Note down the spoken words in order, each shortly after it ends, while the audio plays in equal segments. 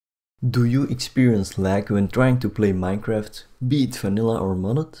Do you experience lag when trying to play Minecraft, be it vanilla or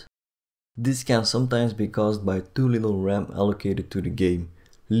modded? This can sometimes be caused by too little RAM allocated to the game,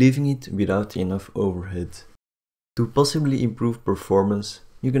 leaving it without enough overhead. To possibly improve performance,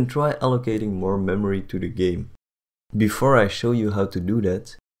 you can try allocating more memory to the game. Before I show you how to do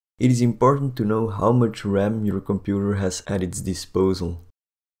that, it is important to know how much RAM your computer has at its disposal.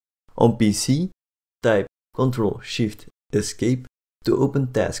 On PC, type Ctrl-Shift-Escape to open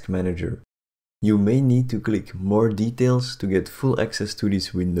Task Manager. You may need to click More Details to get full access to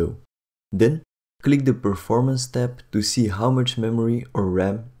this window. Then, click the Performance tab to see how much memory or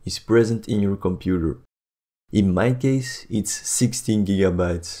RAM is present in your computer. In my case, it's 16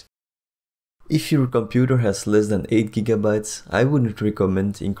 GB. If your computer has less than 8 GB, I wouldn't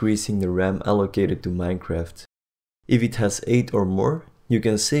recommend increasing the RAM allocated to Minecraft. If it has 8 or more, you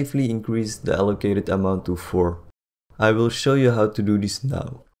can safely increase the allocated amount to 4. I will show you how to do this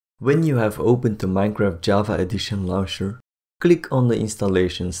now. When you have opened the Minecraft Java Edition launcher, click on the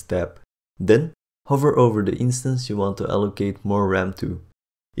Installations tab. Then, hover over the instance you want to allocate more RAM to.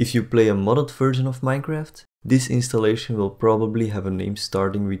 If you play a modded version of Minecraft, this installation will probably have a name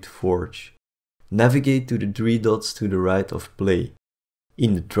starting with Forge. Navigate to the 3 dots to the right of Play.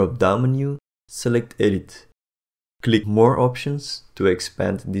 In the drop-down menu, select Edit. Click More Options to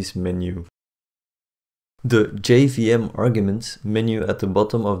expand this menu. The JVM Arguments menu at the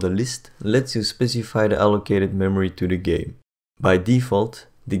bottom of the list lets you specify the allocated memory to the game. By default,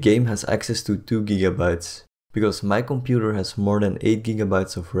 the game has access to 2 GB. Because my computer has more than 8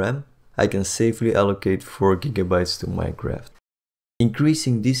 GB of RAM, I can safely allocate 4 GB to Minecraft.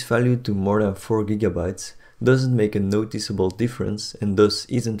 Increasing this value to more than 4 GB doesn't make a noticeable difference and thus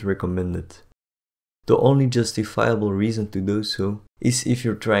isn't recommended. The only justifiable reason to do so is if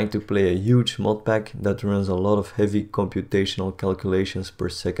you're trying to play a huge mod pack that runs a lot of heavy computational calculations per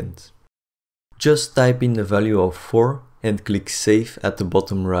second. Just type in the value of 4 and click Save at the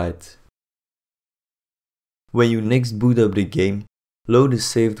bottom right. When you next boot up the game, load a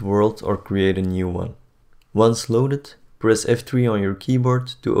saved world or create a new one. Once loaded, press F3 on your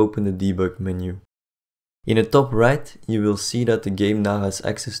keyboard to open the debug menu. In the top right, you will see that the game now has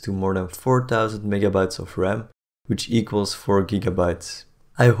access to more than 4000 MB of RAM, which equals 4 GB.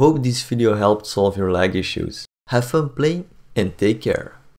 I hope this video helped solve your lag issues. Have fun playing and take care!